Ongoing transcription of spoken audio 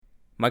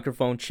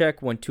Microphone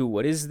check, 1, 2,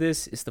 what is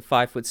this? It's the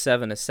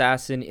 5'7"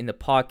 assassin in the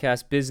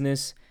podcast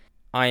business.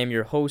 I am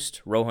your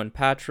host, Rohan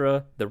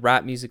Patra, the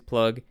Rap Music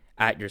Plug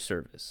at your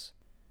service.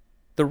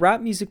 The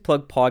Rap Music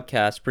Plug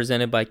podcast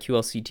presented by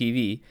QLC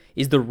TV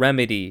is the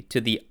remedy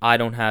to the I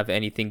don't have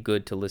anything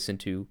good to listen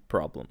to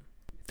problem.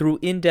 Through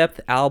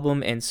in-depth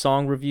album and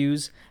song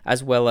reviews,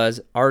 as well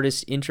as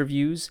artist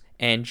interviews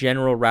and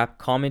general rap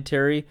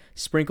commentary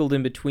sprinkled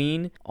in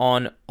between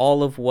on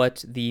all of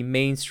what the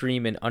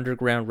mainstream and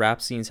underground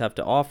rap scenes have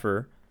to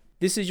offer,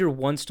 this is your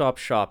one-stop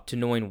shop to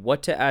knowing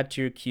what to add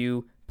to your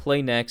queue,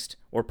 play next,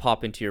 or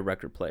pop into your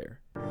record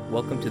player.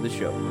 Welcome to the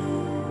show.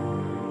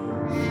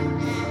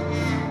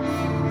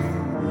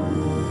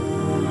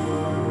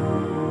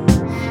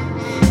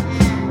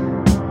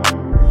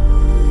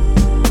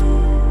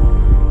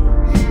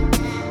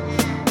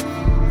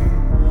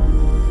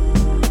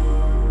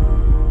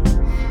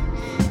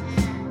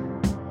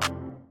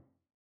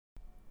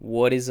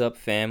 What is up,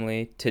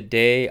 family?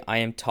 Today I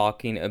am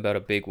talking about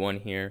a big one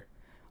here.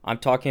 I'm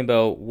talking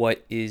about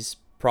what is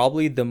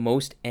probably the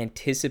most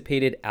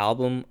anticipated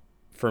album,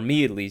 for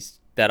me at least,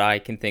 that I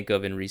can think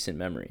of in recent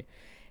memory.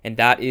 And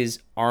that is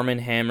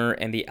Armand Hammer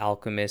and the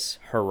Alchemist,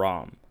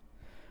 Haram.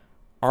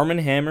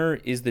 Armand Hammer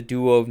is the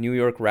duo of New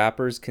York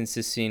rappers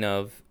consisting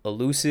of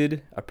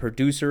Elucid, a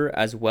producer,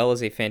 as well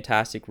as a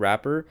fantastic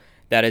rapper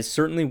that is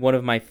certainly one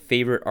of my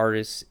favorite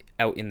artists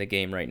out in the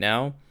game right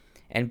now,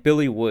 and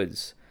Billy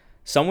Woods,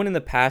 someone in the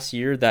past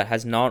year that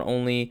has not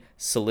only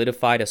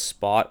solidified a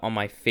spot on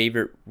my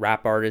favorite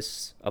rap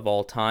artists of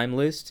all time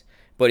list,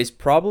 but is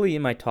probably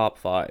in my top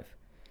 5.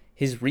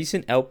 His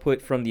recent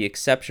output, from the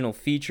exceptional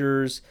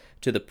features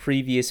to the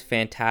previous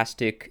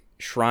fantastic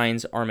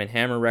Shrines Armand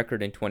Hammer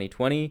record in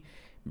 2020,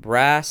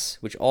 Brass,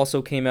 which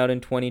also came out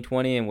in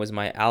 2020 and was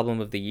my album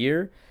of the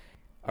year,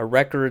 a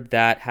record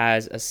that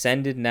has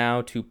ascended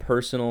now to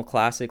personal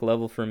classic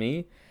level for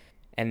me,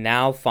 and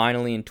now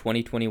finally in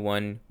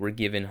 2021 we're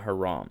given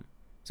Haram.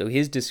 So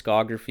his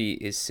discography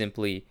is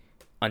simply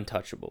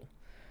untouchable.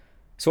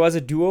 So as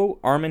a duo,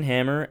 Armand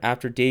Hammer,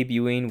 after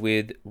debuting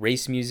with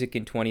Race Music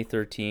in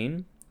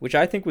 2013, which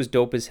I think was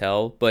dope as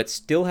hell, but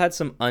still had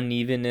some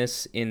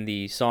unevenness in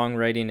the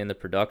songwriting and the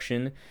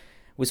production,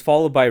 was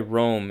followed by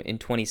Rome in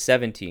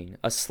 2017,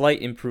 a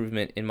slight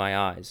improvement in my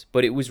eyes.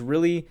 But it was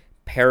really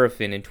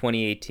Paraffin in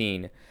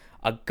 2018,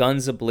 a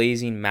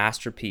guns-a-blazing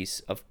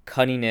masterpiece of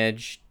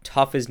cutting-edge,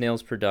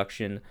 tough-as-nails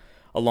production,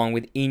 along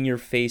with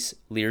in-your-face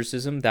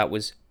lyricism that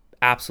was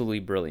absolutely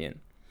brilliant.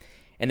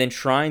 And then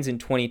Shrines in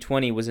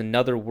 2020 was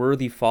another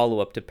worthy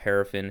follow-up to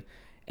Paraffin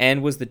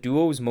and was the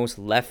duo's most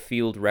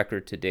left-field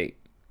record to date.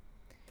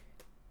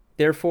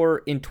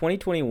 Therefore, in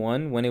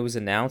 2021, when it was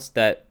announced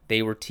that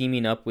they were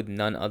teaming up with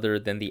none other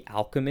than the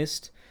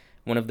Alchemist,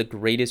 one of the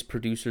greatest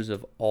producers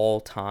of all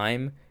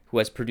time, who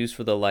has produced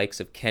for the likes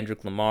of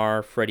Kendrick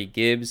Lamar, Freddie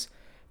Gibbs,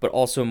 but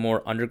also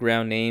more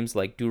underground names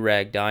like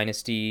Durag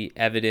Dynasty,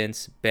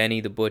 Evidence, Benny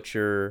the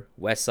Butcher,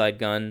 Westside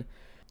Gunn.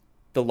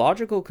 The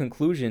logical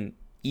conclusion,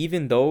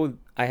 even though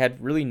I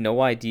had really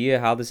no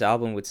idea how this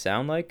album would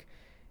sound like,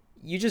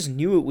 you just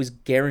knew it was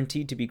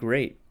guaranteed to be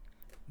great.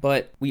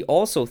 But we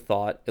also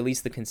thought, at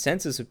least the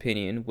consensus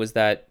opinion, was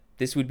that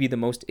this would be the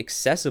most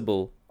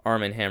accessible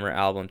Armand Hammer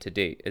album to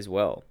date as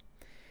well.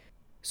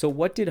 So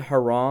what did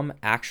Haram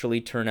actually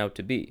turn out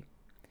to be?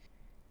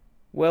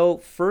 Well,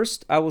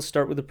 first I will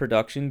start with the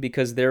production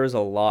because there is a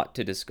lot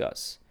to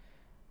discuss.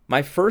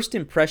 My first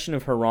impression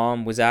of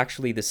Haram was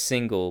actually the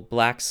single,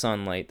 Black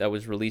Sunlight, that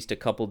was released a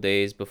couple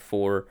days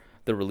before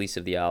the release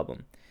of the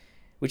album,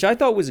 which I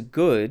thought was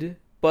good,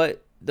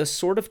 but the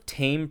sort of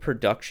tame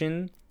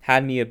production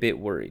had me a bit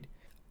worried.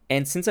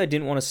 And since I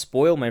didn't want to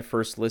spoil my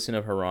first listen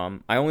of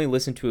Haram, I only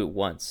listened to it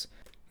once.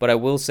 But I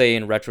will say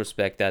in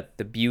retrospect that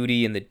the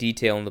beauty and the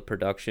detail in the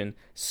production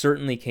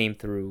certainly came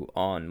through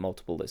on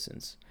multiple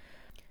listens.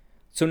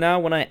 So now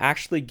when I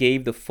actually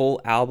gave the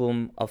full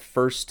album a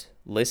first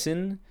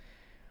listen,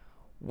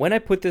 when I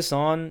put this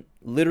on,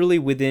 literally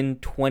within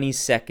 20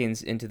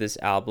 seconds into this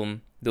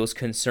album, those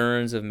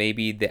concerns of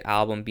maybe the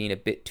album being a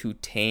bit too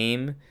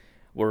tame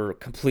were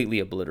completely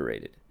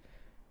obliterated.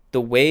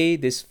 The way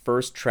this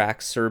first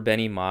track, Sir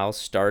Benny Miles,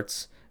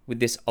 starts with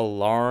this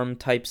alarm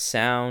type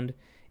sound,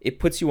 it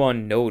puts you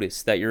on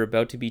notice that you're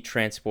about to be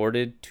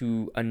transported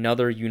to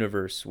another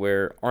universe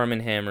where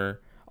Armand Hammer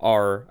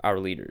are our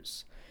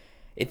leaders.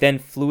 It then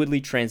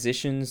fluidly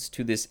transitions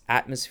to this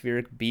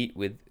atmospheric beat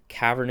with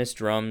cavernous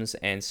drums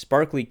and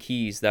sparkly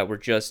keys that were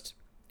just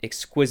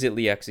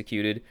exquisitely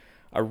executed,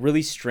 a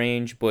really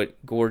strange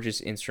but gorgeous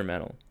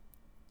instrumental.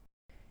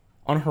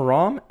 On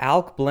Haram,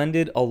 Alk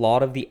blended a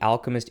lot of the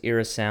Alchemist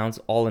era sounds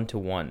all into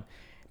one.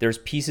 There's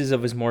pieces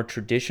of his more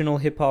traditional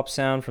hip-hop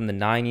sound from the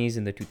 90s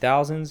and the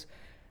 2000s,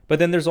 but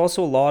then there's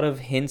also a lot of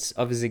hints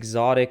of his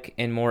exotic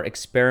and more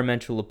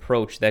experimental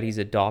approach that he's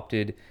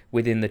adopted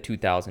within the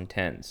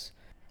 2010s.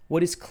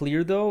 What is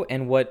clear, though,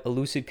 and what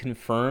Elucid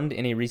confirmed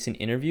in a recent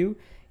interview,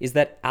 is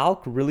that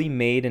Alk really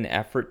made an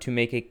effort to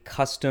make a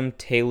custom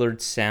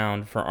tailored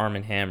sound for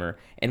Armand Hammer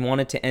and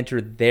wanted to enter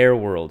their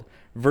world,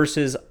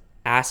 versus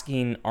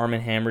asking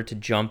Armand Hammer to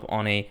jump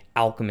on a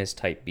Alchemist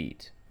type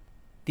beat.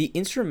 The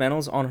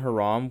instrumentals on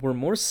Haram were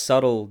more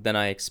subtle than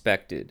I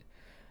expected,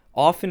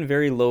 often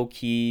very low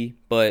key,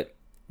 but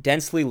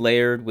densely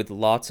layered with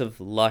lots of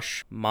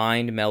lush,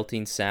 mind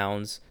melting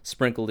sounds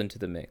sprinkled into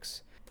the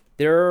mix.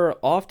 There are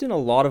often a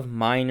lot of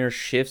minor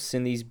shifts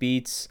in these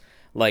beats,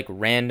 like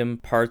random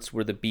parts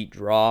where the beat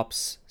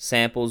drops,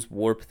 samples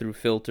warp through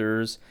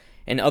filters,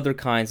 and other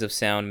kinds of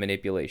sound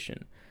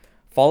manipulation.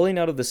 Falling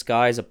Out of the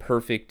Sky is a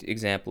perfect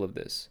example of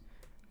this.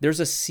 There's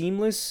a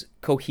seamless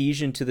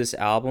cohesion to this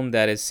album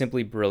that is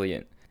simply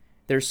brilliant.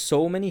 There's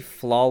so many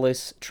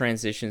flawless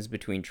transitions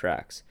between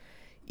tracks.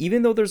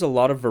 Even though there's a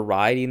lot of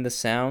variety in the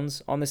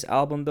sounds on this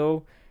album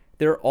though,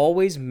 there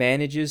always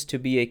manages to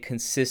be a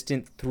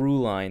consistent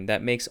through line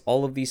that makes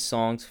all of these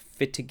songs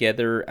fit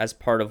together as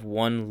part of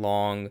one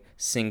long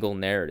single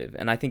narrative.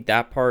 And I think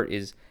that part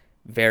is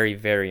very,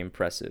 very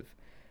impressive.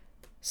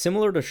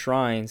 Similar to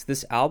Shrines,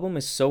 this album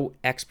is so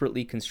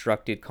expertly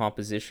constructed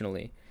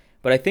compositionally,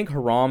 but I think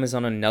Haram is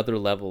on another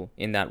level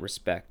in that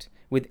respect,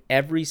 with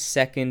every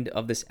second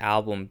of this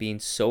album being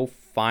so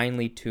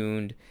finely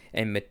tuned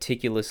and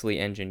meticulously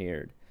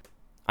engineered.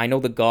 I know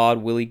the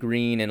God, Willie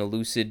Green, and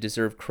Elucid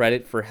deserve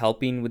credit for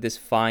helping with this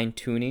fine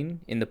tuning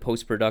in the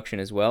post-production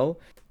as well,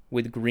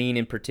 with Green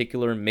in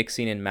particular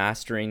mixing and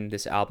mastering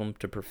this album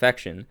to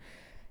perfection.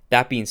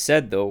 That being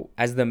said though,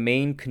 as the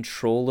main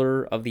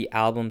controller of the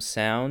album's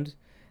sound,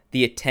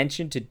 the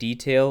attention to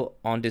detail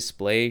on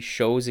display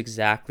shows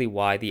exactly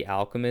why The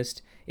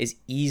Alchemist is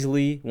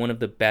easily one of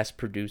the best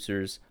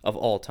producers of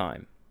all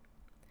time.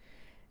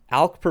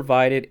 Alk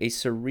provided a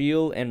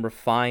surreal and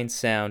refined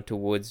sound to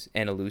Woods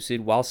and Elucid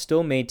while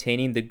still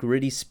maintaining the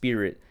gritty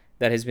spirit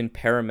that has been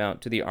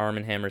paramount to the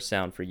Armand Hammer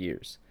sound for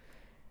years.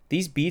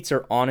 These beats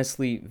are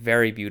honestly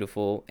very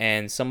beautiful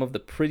and some of the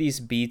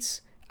prettiest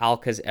beats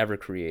Alk has ever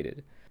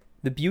created.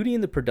 The beauty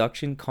in the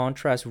production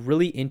contrasts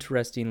really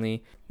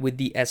interestingly with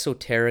the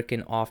esoteric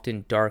and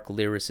often dark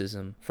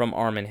lyricism from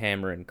Armand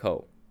Hammer and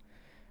co.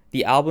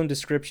 The album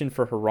description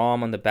for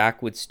Haram on the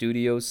Backwood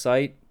Studios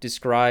site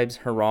describes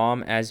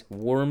Haram as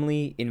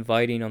warmly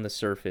inviting on the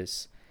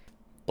surface,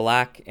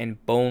 black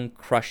and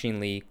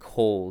bone-crushingly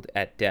cold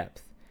at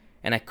depth,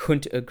 and I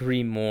couldn't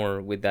agree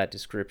more with that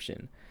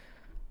description.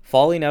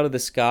 Falling Out of the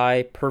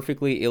Sky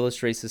perfectly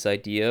illustrates this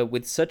idea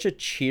with such a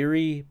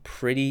cheery,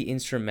 pretty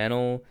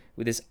instrumental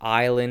with this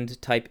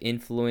island-type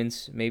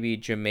influence, maybe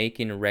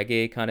Jamaican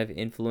reggae kind of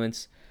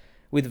influence,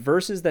 with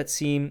verses that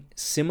seem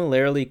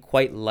similarly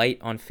quite light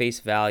on face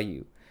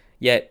value.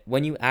 Yet,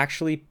 when you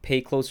actually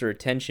pay closer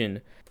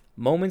attention,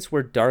 moments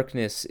where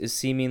darkness is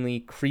seemingly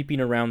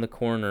creeping around the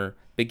corner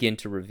begin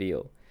to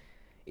reveal.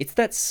 It's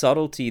that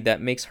subtlety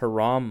that makes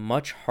Haram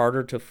much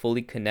harder to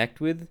fully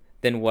connect with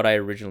than what I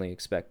originally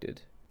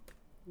expected.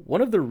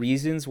 One of the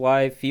reasons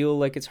why I feel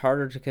like it's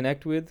harder to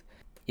connect with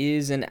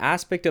is an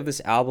aspect of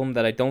this album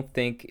that I don't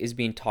think is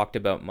being talked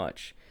about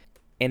much.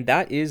 And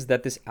that is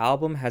that this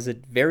album has a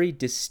very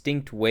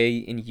distinct way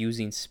in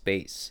using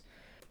space,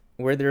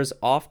 where there's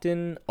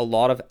often a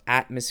lot of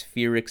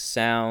atmospheric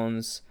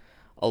sounds,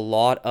 a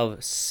lot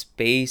of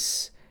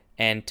space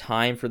and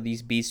time for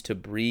these beats to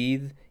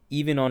breathe,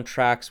 even on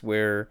tracks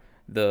where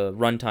the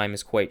runtime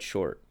is quite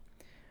short.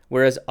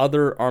 Whereas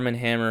other Armand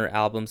Hammer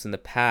albums in the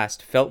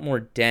past felt more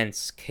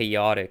dense,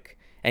 chaotic,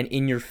 and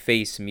in your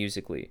face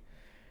musically.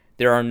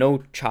 There are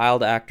no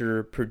child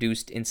actor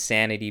produced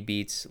insanity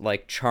beats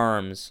like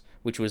Charms,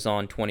 which was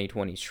on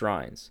 2020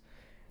 Shrines.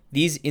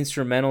 These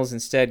instrumentals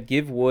instead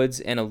give Woods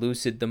and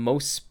Elucid the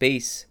most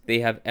space they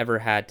have ever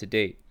had to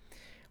date,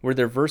 where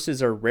their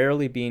verses are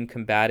rarely being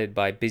combated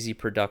by busy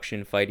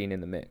production fighting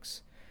in the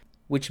mix,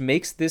 which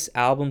makes this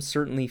album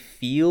certainly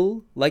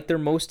feel like their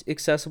most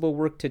accessible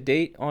work to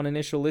date on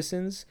initial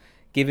listens,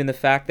 given the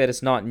fact that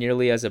it's not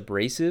nearly as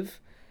abrasive.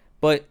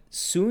 But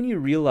soon you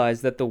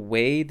realize that the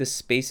way the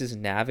space is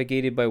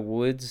navigated by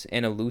Woods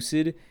and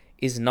Elucid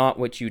is not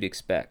what you'd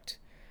expect,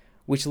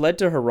 which led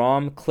to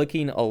Haram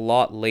clicking a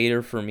lot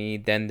later for me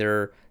than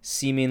their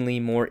seemingly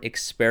more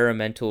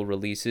experimental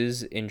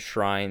releases in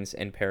Shrines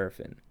and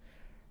Paraffin.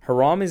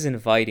 Haram is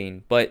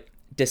inviting, but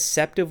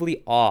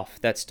deceptively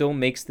off that still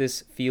makes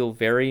this feel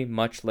very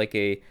much like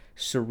a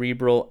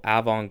cerebral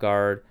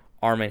avant-garde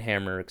Armand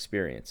Hammer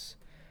experience.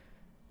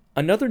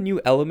 Another new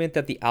element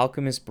that the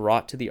Alchemist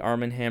brought to the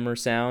Armand Hammer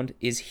sound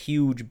is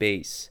huge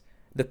bass.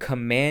 The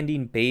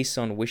commanding bass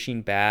on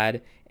Wishing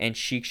Bad and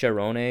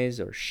Chicarones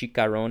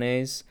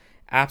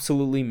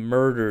absolutely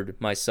murdered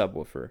my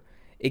subwoofer.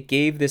 It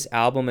gave this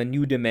album a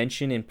new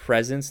dimension and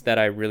presence that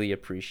I really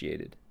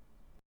appreciated.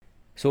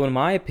 So in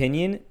my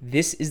opinion,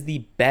 this is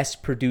the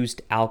best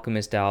produced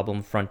Alchemist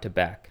album front to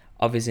back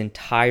of his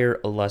entire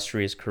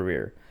illustrious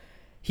career.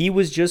 He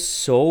was just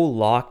so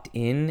locked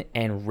in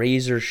and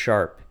razor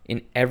sharp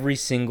in every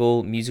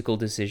single musical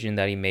decision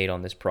that he made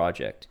on this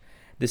project.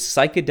 The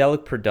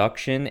psychedelic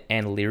production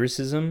and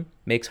lyricism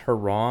makes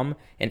Haram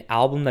an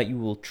album that you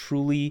will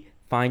truly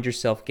find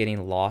yourself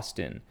getting lost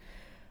in.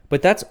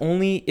 But that's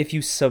only if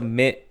you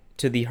submit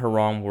to the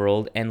Haram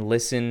world and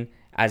listen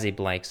as a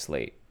blank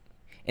slate.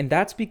 And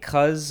that's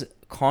because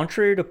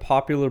Contrary to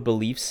popular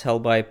beliefs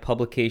held by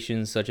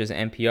publications such as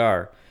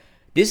NPR,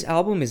 this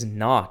album is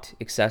not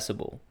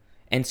accessible,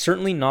 and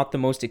certainly not the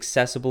most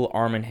accessible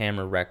Armand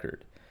Hammer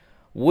record.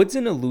 Woods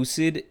and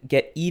Elucid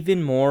get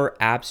even more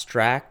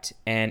abstract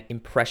and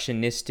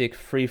impressionistic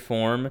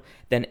freeform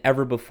than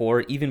ever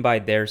before, even by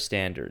their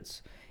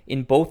standards,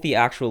 in both the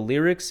actual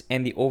lyrics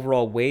and the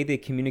overall way they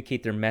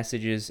communicate their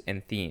messages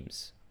and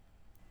themes.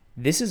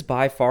 This is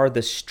by far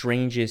the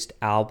strangest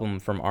album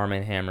from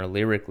Armand Hammer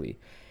lyrically.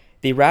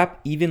 They rap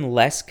even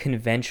less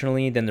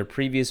conventionally than their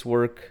previous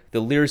work.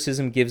 The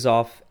lyricism gives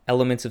off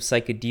elements of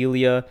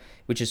psychedelia,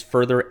 which is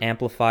further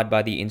amplified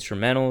by the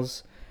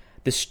instrumentals.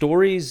 The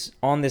stories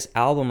on this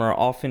album are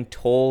often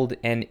told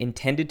and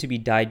intended to be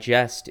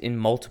digested in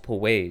multiple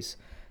ways.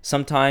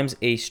 Sometimes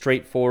a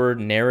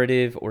straightforward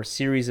narrative or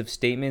series of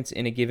statements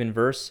in a given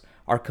verse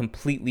are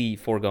completely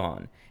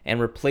foregone and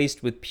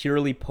replaced with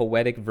purely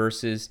poetic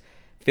verses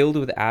filled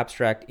with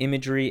abstract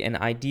imagery and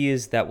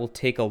ideas that will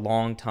take a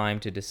long time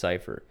to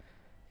decipher.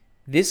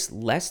 This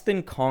less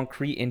than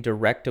concrete and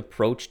direct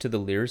approach to the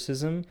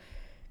lyricism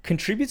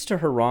contributes to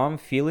Haram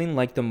feeling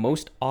like the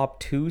most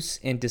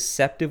obtuse and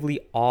deceptively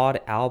odd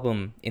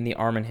album in the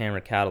Armand Hammer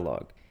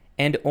catalog,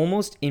 and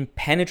almost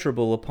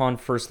impenetrable upon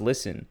first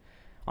listen.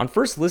 On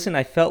first listen,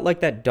 I felt like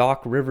that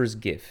Doc Rivers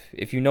gif,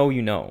 if you know,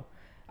 you know.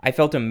 I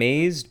felt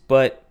amazed,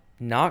 but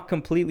not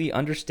completely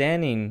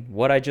understanding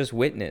what I just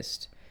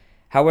witnessed.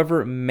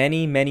 However,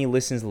 many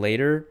listens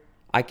later,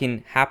 I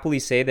can happily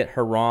say that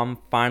Haram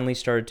finally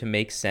started to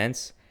make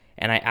sense,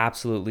 and I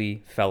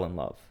absolutely fell in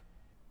love.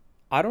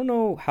 I don't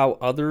know how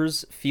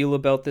others feel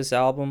about this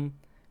album,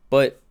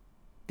 but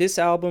this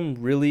album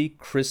really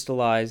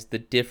crystallized the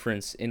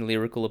difference in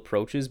lyrical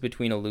approaches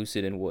between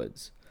Elucid and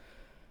Woods.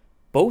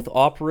 Both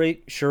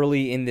operate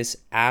surely in this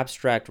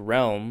abstract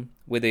realm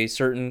with a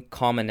certain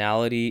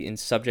commonality in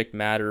subject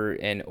matter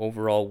and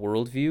overall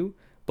worldview,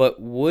 but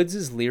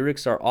Woods'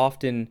 lyrics are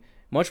often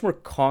much more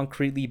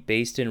concretely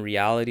based in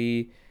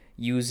reality,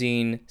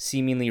 using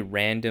seemingly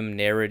random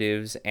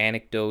narratives,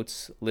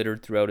 anecdotes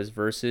littered throughout his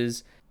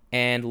verses,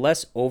 and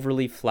less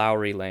overly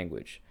flowery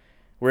language,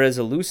 whereas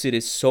Elucid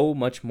is so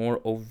much more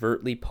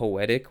overtly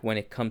poetic when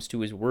it comes to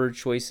his word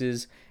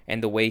choices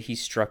and the way he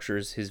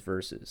structures his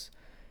verses.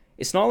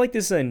 It's not like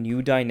this is a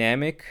new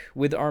dynamic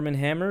with Armand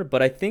Hammer,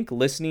 but I think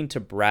listening to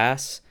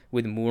Brass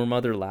with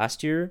Moormother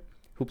last year,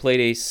 who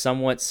played a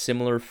somewhat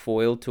similar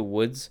foil to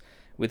Woods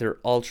with her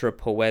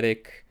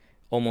ultra-poetic,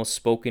 almost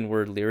spoken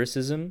word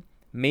lyricism,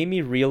 made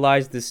me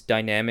realize this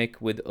dynamic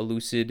with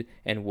Elucid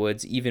and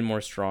Woods even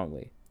more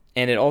strongly.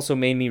 And it also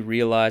made me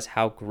realize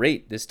how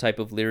great this type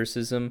of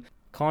lyricism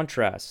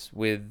contrasts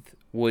with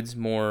Woods'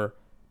 more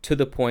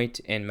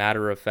to-the-point and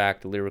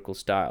matter-of-fact lyrical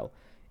style.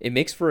 It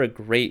makes for a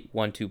great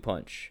 1-2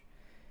 punch.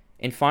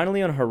 And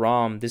finally on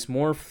Haram, this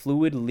more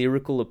fluid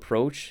lyrical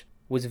approach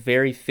was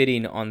very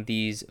fitting on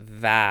these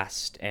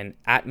vast and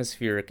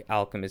atmospheric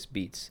Alchemist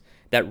beats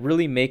that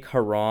really make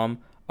Haram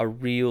a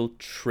real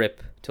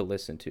trip to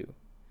listen to.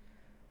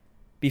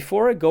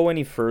 Before I go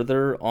any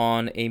further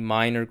on a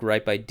minor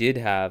gripe I did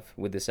have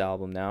with this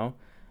album now,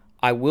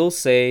 I will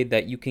say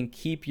that you can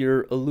keep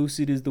your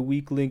Elucid is the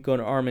weak link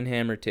on Armand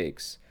Hammer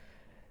takes.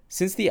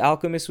 Since The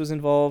Alchemist was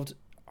involved,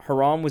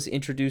 Haram was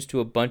introduced to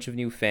a bunch of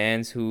new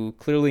fans who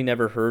clearly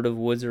never heard of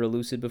Woods or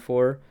Elucid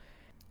before,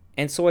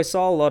 and so I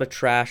saw a lot of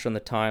trash on the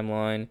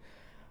timeline.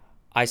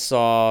 I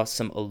saw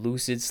some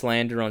Elucid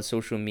slander on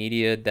social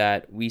media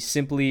that we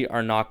simply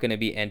are not going to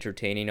be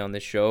entertaining on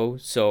this show,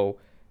 so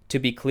to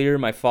be clear,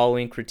 my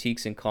following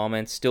critiques and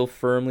comments still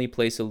firmly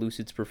place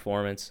Elucid's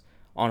performance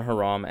on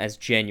Haram as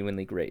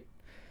genuinely great.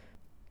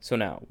 So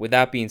now, with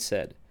that being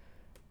said,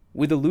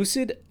 with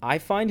Elucid, I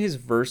find his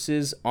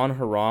verses on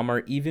Haram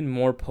are even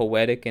more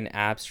poetic and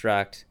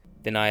abstract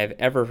than I have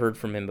ever heard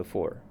from him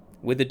before,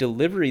 with a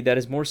delivery that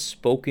is more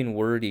spoken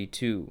wordy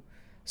too.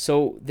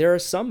 So there are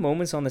some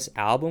moments on this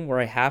album where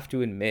I have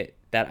to admit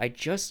that I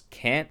just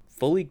can't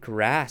fully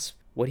grasp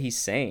what he's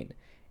saying,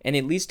 and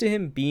it leads to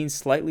him being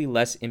slightly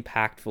less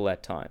impactful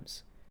at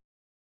times.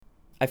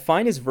 I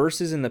find his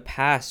verses in the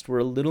past were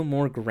a little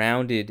more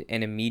grounded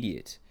and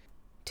immediate.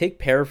 Take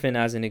Paraffin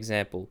as an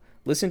example.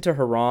 Listen to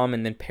Haram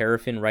and then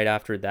Paraffin right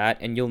after that,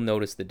 and you'll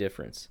notice the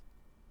difference.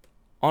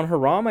 On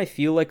Haram, I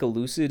feel like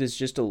Elucid is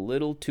just a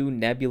little too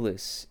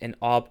nebulous and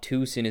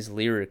obtuse in his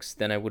lyrics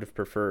than I would have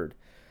preferred.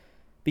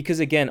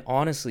 Because again,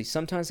 honestly,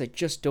 sometimes I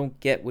just don't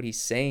get what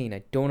he's saying.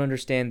 I don't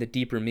understand the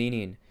deeper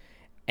meaning.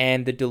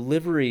 And the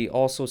delivery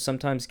also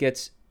sometimes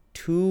gets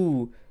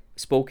too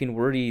spoken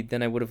wordy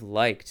than I would have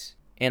liked.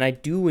 And I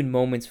do in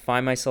moments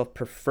find myself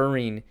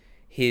preferring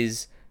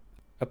his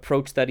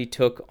approach that he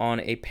took on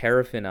a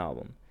Paraffin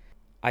album.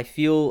 I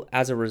feel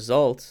as a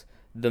result,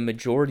 the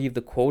majority of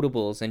the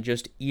quotables and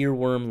just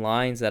earworm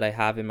lines that I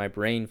have in my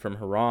brain from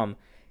Haram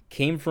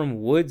came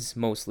from Woods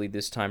mostly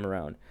this time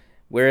around,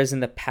 whereas in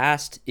the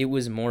past it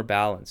was more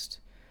balanced.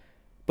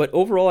 But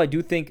overall, I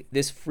do think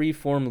this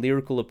free-form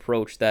lyrical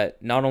approach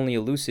that not only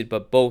Elucid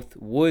but both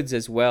Woods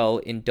as well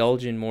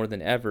indulge in more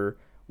than ever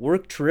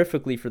worked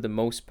terrifically for the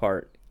most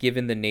part,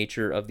 given the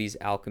nature of these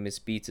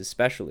Alchemist beats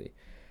especially.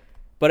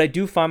 But I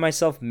do find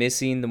myself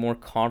missing the more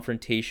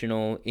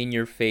confrontational,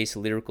 in-your-face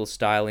lyrical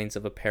stylings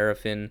of a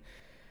Paraffin.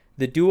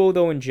 The duo,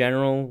 though, in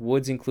general,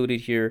 Woods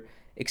included here,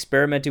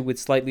 experimented with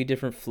slightly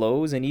different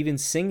flows and even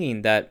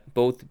singing that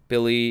both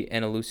Billy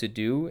and Elucid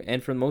do,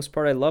 and for the most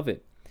part, I love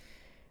it.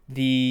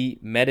 The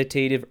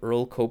meditative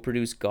Earl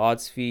co-produced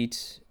God's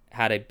Feet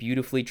had a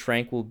beautifully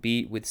tranquil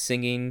beat with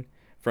singing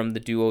from the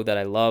duo that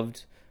I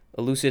loved.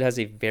 Elucid has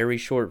a very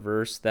short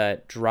verse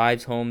that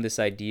drives home this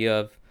idea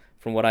of,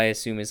 from what I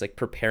assume is like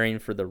preparing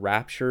for the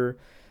rapture,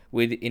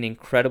 with an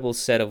incredible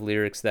set of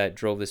lyrics that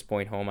drove this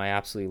point home. I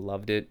absolutely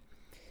loved it.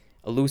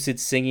 Elucid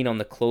singing on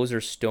the closer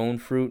Stone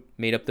Fruit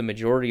made up the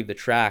majority of the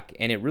track,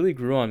 and it really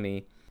grew on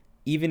me,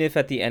 even if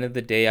at the end of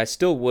the day I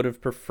still would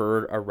have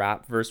preferred a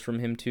rap verse from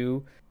him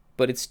too,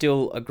 but it's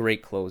still a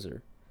great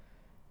closer.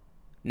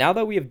 Now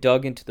that we have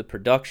dug into the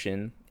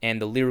production and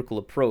the lyrical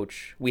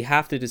approach, we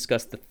have to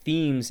discuss the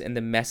themes and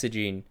the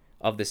messaging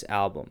of this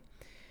album,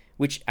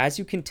 which, as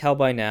you can tell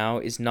by now,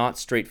 is not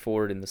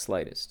straightforward in the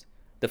slightest.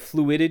 The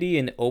fluidity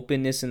and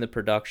openness in the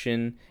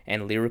production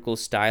and lyrical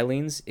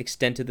stylings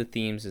extend to the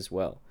themes as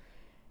well.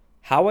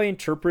 How I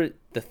interpret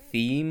the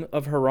theme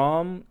of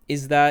Haram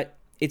is that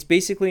it's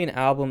basically an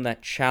album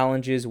that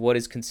challenges what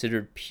is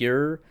considered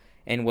pure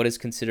and what is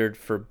considered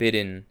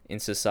forbidden in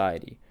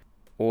society,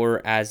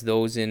 or as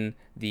those in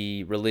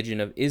the religion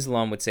of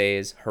Islam would say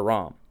is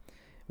haram,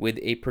 with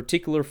a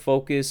particular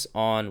focus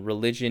on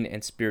religion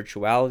and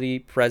spirituality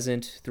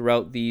present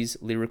throughout these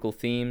lyrical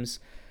themes,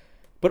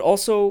 but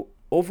also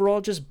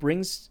overall just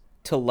brings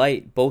to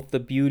light both the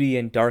beauty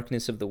and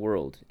darkness of the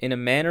world in a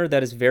manner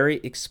that is very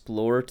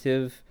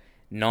explorative,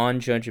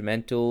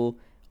 non-judgmental,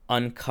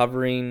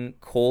 uncovering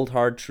cold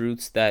hard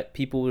truths that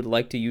people would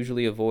like to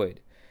usually avoid.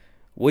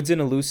 Woods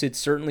and Elucid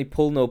certainly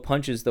pull no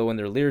punches though in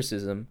their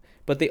lyricism,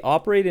 but they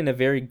operate in a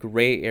very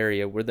gray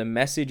area where the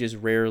message is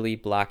rarely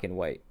black and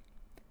white.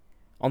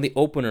 On the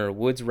opener,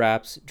 Woods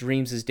raps,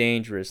 "Dreams is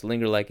dangerous,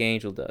 linger like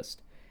angel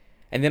dust."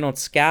 And then on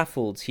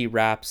Scaffolds, he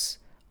raps,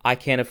 "I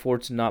can't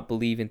afford to not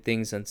believe in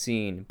things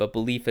unseen, but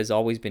belief has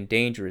always been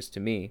dangerous to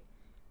me."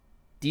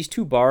 These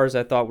two bars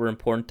I thought were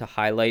important to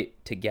highlight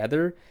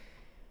together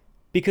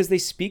because they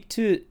speak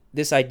to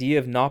this idea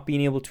of not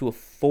being able to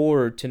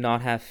afford to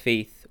not have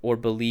faith or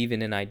believe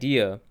in an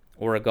idea,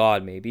 or a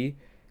god maybe,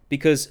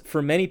 because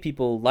for many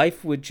people,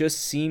 life would just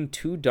seem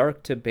too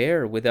dark to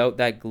bear without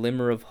that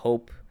glimmer of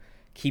hope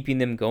keeping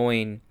them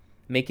going,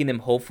 making them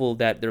hopeful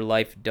that their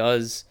life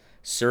does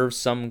serve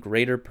some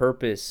greater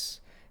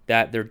purpose,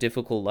 that their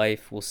difficult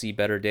life will see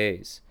better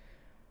days.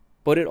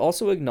 But it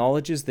also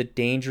acknowledges the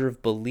danger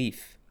of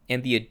belief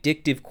and the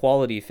addictive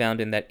quality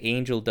found in that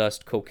angel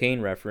dust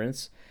cocaine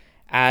reference,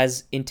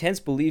 as intense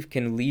belief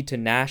can lead to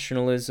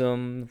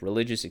nationalism,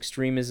 religious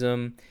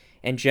extremism,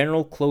 and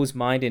general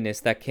closed-mindedness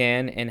that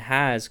can and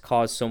has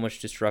caused so much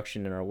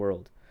destruction in our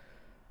world.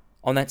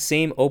 On that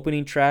same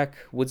opening track,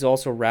 Woods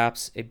also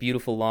raps a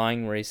beautiful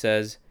line where he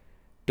says,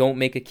 "Don't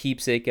make a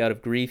keepsake out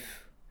of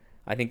grief."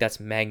 I think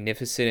that's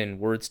magnificent and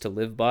words to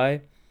live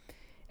by.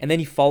 And then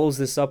he follows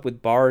this up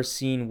with bars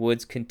seeing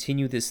Woods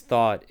continue this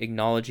thought,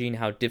 acknowledging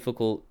how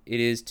difficult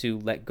it is to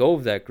let go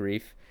of that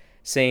grief,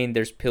 saying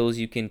there's pills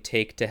you can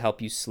take to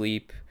help you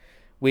sleep,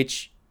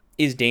 which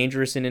is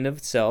dangerous in and of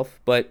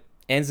itself, but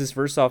ends this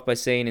verse off by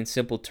saying in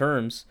simple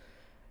terms,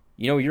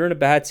 you're in a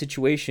bad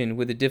situation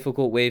with a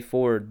difficult way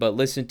forward, but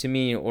listen to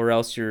me or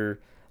else your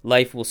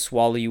life will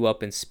swallow you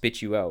up and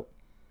spit you out.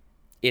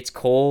 It's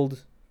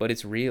cold, but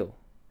it's real.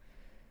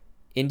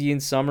 Indian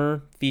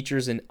Summer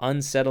features an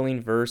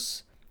unsettling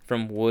verse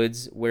from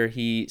Woods where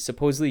he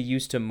supposedly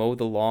used to mow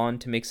the lawn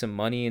to make some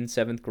money in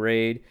 7th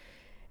grade,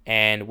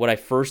 and what I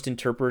first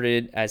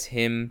interpreted as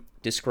him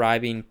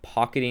describing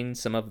pocketing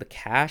some of the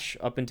cash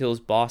up until his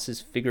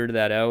bosses figured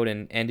that out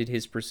and ended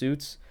his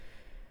pursuits.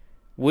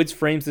 Woods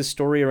frames the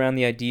story around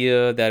the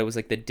idea that it was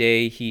like the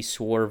day he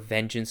swore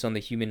vengeance on the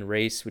human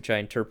race, which I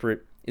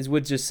interpret is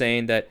Woods just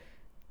saying that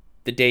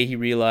the day he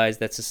realized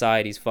that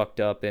society's fucked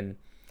up and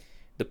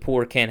the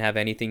poor can't have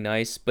anything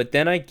nice. But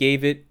then I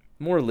gave it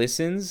more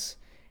listens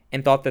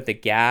and thought that the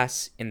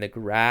gas and the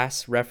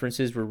grass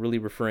references were really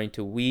referring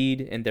to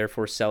weed and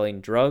therefore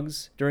selling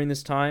drugs during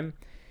this time,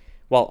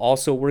 while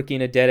also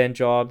working a dead-end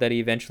job that he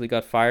eventually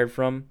got fired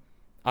from.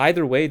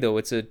 Either way, though,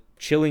 it's a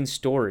chilling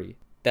story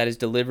that is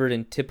delivered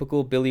in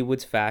typical Billy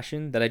Woods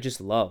fashion that I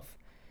just love.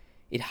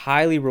 It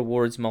highly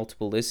rewards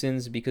multiple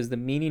listens because the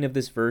meaning of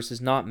this verse is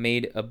not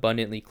made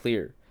abundantly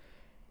clear.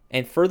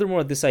 And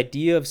furthermore, this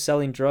idea of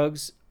selling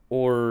drugs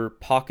or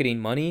pocketing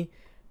money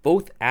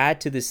both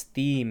add to this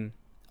theme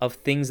of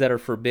things that are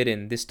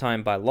forbidden, this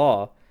time by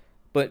law,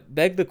 but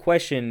beg the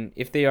question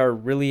if they are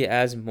really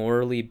as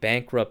morally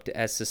bankrupt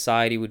as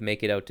society would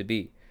make it out to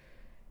be,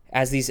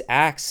 as these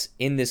acts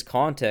in this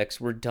context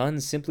were done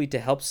simply to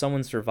help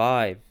someone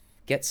survive,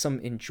 get some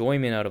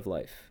enjoyment out of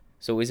life.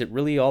 So is it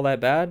really all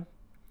that bad?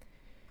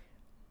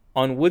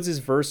 On Woods'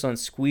 verse on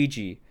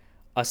Squeegee,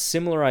 a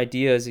similar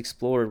idea is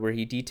explored where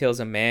he details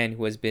a man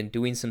who has been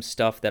doing some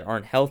stuff that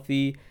aren't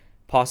healthy,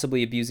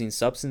 possibly abusing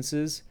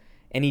substances,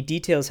 And he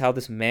details how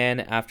this man,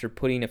 after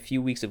putting a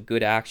few weeks of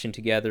good action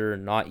together,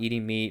 not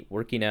eating meat,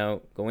 working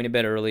out, going to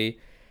bed early,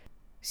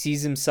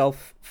 sees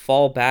himself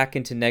fall back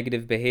into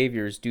negative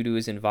behaviors due to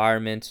his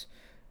environment,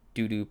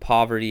 due to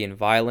poverty and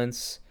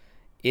violence.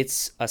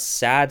 It's a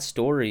sad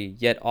story,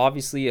 yet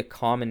obviously a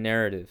common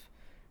narrative,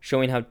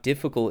 showing how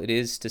difficult it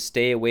is to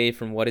stay away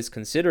from what is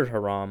considered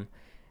haram,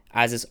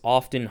 as it's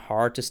often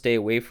hard to stay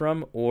away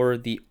from or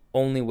the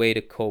only way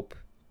to cope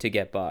to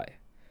get by.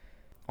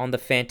 On the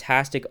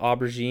fantastic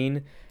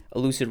Aubergine,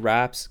 Elucid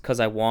raps, "Cause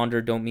I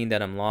wander don't mean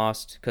that I'm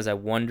lost, cause I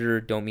wonder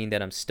don't mean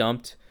that I'm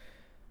stumped,"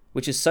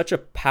 which is such a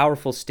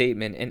powerful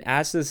statement and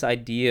adds this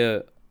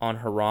idea on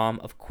Haram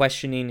of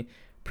questioning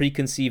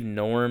preconceived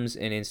norms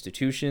and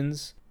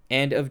institutions,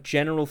 and of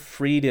general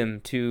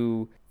freedom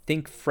to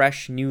think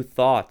fresh new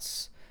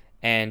thoughts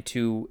and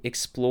to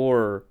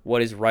explore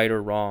what is right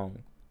or wrong,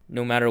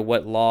 no matter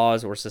what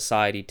laws or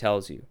society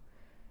tells you.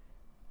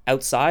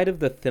 Outside of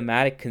the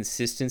thematic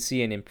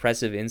consistency and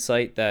impressive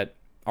insight that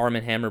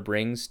Armand Hammer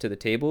brings to the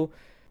table,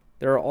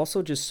 there are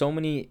also just so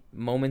many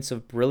moments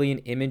of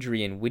brilliant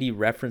imagery and witty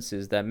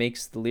references that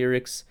makes the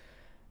lyrics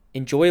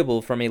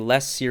enjoyable from a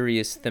less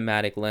serious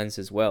thematic lens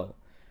as well.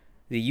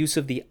 The use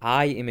of the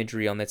eye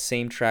imagery on that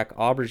same track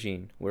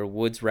Aubergine, where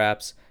Woods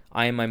raps,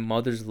 "I am my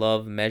mother's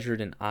love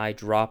measured in eye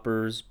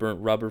droppers,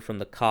 burnt rubber from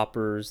the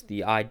coppers,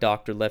 the eye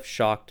doctor left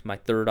shocked, my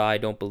third eye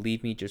don't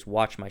believe me, just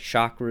watch my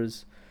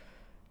chakras."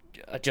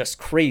 Just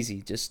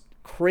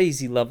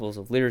crazy levels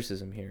of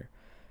lyricism here.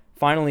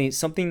 Finally,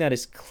 something that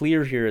is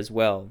clear here as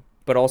well,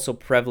 but also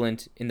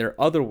prevalent in their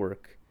other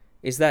work,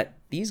 is that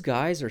these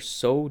guys are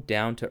so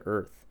down to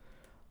earth.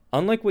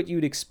 Unlike what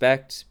you'd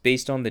expect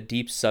based on the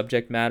deep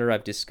subject matter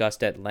I've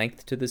discussed at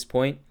length to this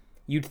point,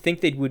 you'd think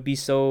they would be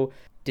so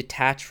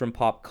detached from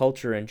pop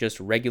culture and just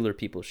regular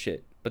people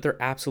shit, but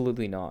they're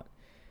absolutely not.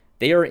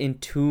 They are in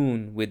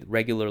tune with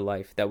regular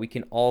life that we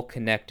can all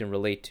connect and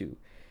relate to.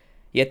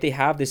 Yet they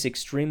have this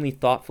extremely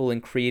thoughtful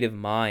and creative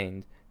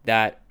mind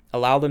that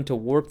allow them to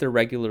warp their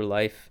regular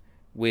life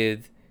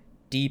with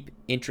deep,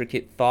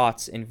 intricate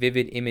thoughts and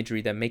vivid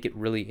imagery that make it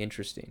really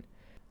interesting.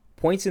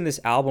 Points in this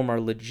album are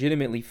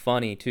legitimately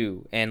funny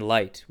too, and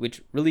light,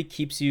 which really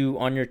keeps you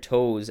on your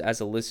toes as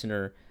a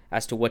listener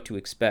as to what to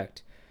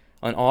expect.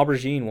 On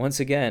Aubergine, once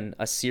again,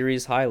 a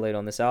serious highlight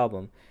on this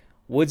album,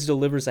 Woods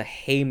delivers a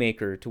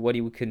haymaker to what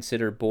he would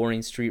consider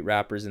boring street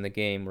rappers in the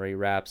game, where he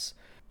raps,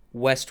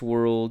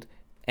 "Westworld,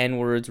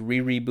 N-words,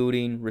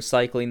 re-rebooting,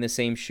 recycling the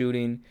same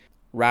shooting,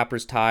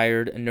 rappers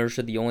tired,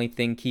 inertia the only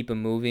thing keep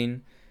 'em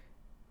moving."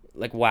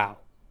 Like, wow.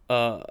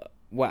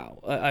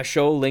 A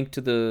show linked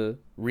to the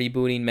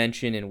rebooting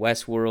mention in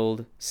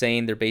Westworld,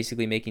 saying they're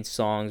basically making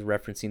songs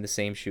referencing the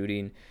same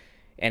shooting,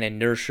 and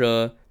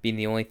inertia being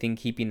the only thing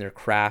keeping their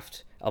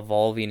craft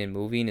evolving and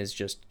moving is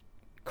just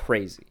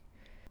crazy.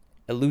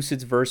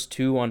 Elucid's verse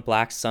 2 on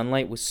Black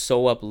Sunlight was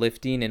so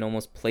uplifting and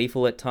almost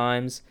playful at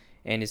times,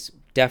 and is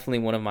definitely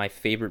one of my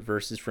favorite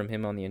verses from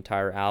him on the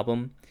entire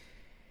album.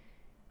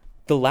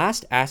 The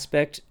last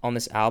aspect on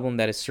this album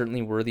that is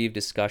certainly worthy of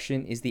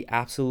discussion is the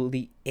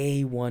absolutely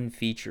A1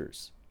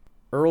 features.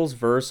 Earl's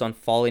verse on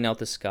Falling Out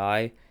the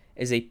Sky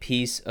is a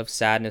piece of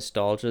sad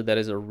nostalgia that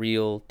is a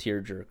real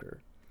tearjerker.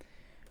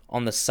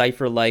 On the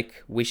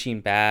cipher-like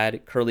Wishing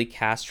Bad, Curly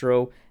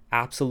Castro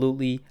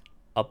absolutely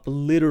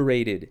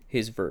obliterated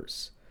his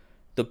verse.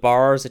 The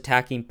bars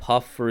attacking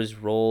Puff for his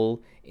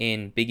role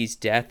in Biggie's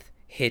death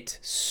hit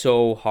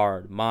so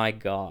hard. My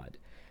God.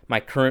 My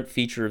current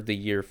feature of the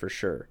year for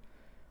sure.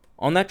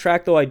 On that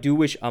track, though, I do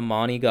wish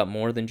Amani got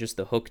more than just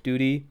the hook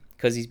duty,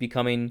 because he's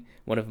becoming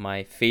one of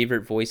my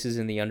favorite voices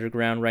in the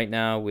underground right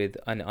now with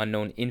An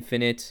Unknown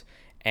Infinite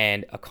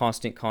and A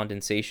Constant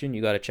Condensation.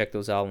 You got to check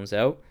those albums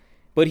out.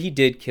 But he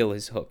did kill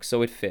his hook,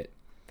 so it fit.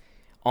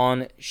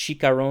 On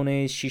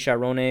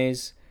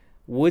Chicharrones,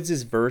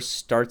 Woods' verse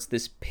starts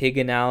this pig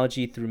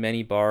analogy through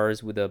many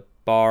bars with a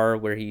bar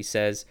where he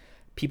says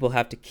people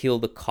have to kill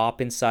the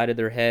cop inside of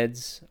their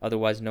heads,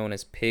 otherwise known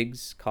as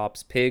pigs,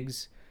 cops,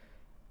 pigs,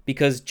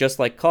 because just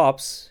like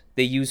cops,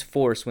 they use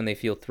force when they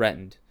feel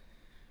threatened.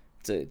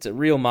 It's a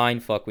real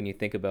mindfuck when you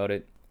think about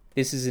it.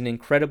 This is an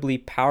incredibly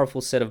powerful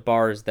set of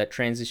bars that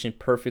transition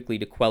perfectly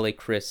to Quelle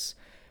Chris,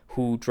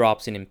 who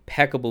drops an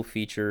impeccable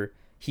feature.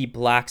 He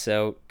blacks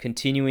out,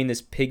 continuing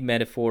this pig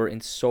metaphor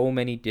in so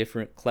many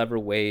different clever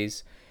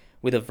ways,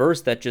 with a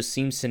verse that just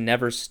seems to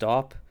never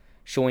stop,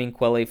 showing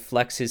Quelle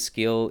flex his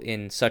skill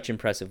in such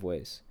impressive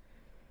ways.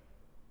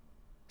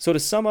 So to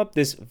sum up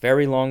this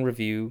very long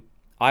review,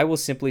 I will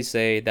simply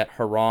say that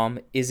Haram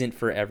isn't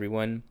for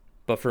everyone,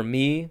 but for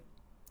me,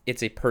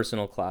 it's a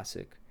personal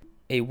classic.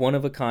 A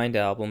one-of-a-kind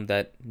album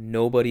that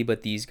nobody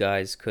but these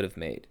guys could have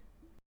made.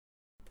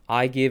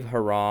 I give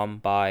Haram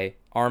by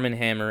Armand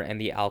Hammer and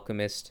the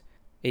Alchemist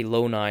a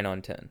low 9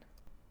 on 10.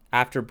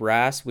 After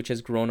Brass, which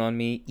has grown on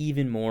me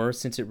even more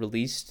since it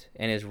released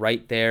and is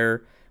right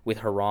there with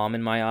Haram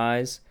in my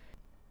eyes,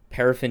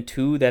 Paraffin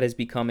 2 that has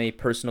become a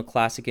personal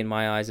classic in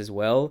my eyes as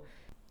well,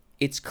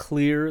 it's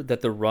clear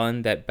that the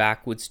run that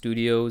Backwood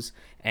Studios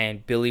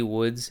and Billy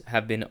Woods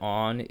have been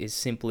on is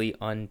simply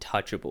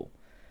untouchable.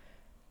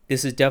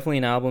 This is definitely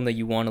an album that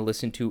you want to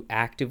listen to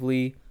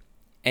actively.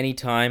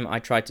 Anytime I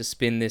tried to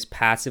spin this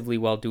passively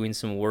while doing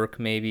some work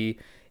maybe,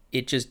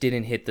 it just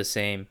didn't hit the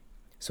same.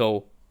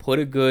 So put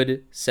a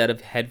good set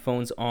of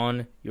headphones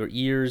on your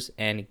ears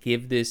and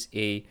give this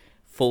a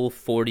full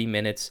 40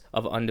 minutes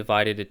of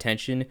undivided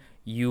attention.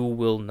 You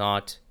will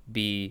not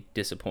be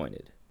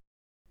disappointed.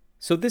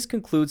 So this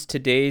concludes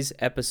today's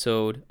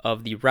episode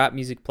of the Rap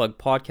Music Plug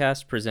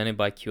podcast presented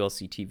by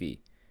QLC TV.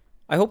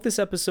 I hope this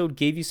episode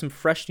gave you some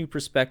fresh new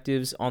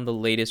perspectives on the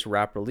latest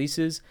rap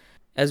releases,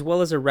 as well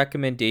as a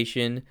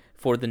recommendation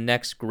for the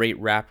next great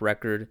rap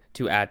record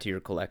to add to your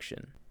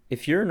collection.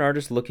 If you're an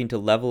artist looking to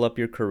level up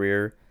your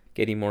career,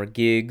 getting more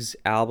gigs,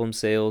 album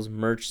sales,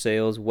 merch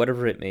sales,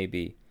 whatever it may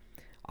be,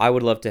 I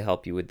would love to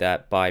help you with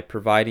that by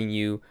providing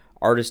you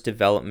artist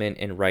development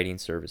and writing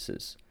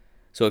services.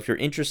 So if you're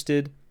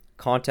interested,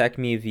 contact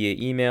me via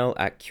email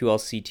at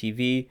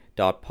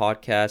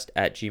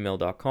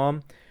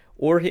qlctv.podcast@gmail.com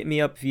or hit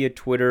me up via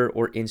Twitter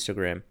or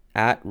Instagram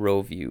at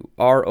Rohview,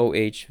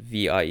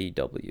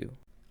 ROHVIEW.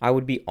 I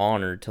would be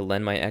honored to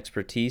lend my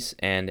expertise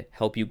and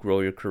help you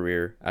grow your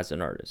career as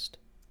an artist.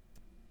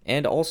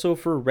 And also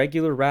for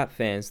regular rap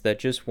fans that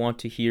just want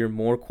to hear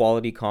more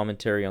quality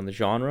commentary on the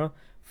genre,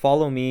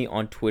 follow me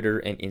on Twitter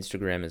and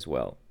Instagram as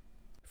well.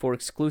 For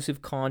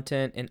exclusive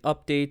content and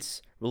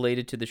updates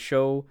related to the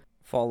show,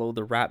 follow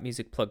the Rap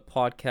Music Plug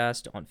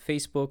podcast on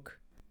Facebook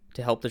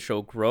to help the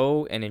show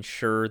grow and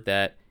ensure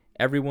that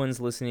everyone's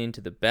listening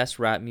to the best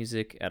rap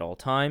music at all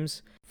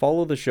times.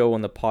 Follow the show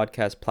on the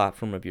podcast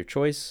platform of your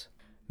choice.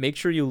 Make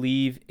sure you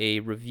leave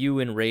a review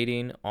and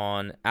rating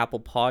on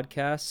Apple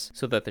Podcasts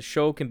so that the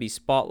show can be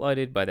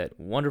spotlighted by that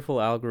wonderful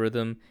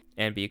algorithm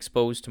and be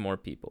exposed to more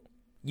people.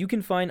 You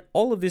can find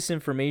all of this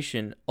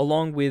information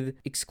along with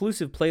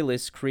exclusive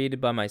playlists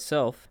created by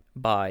myself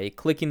by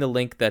clicking the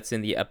link that's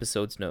in the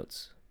episode's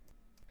notes.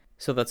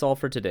 So that's all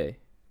for today.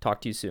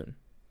 Talk to you soon.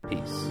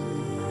 Peace.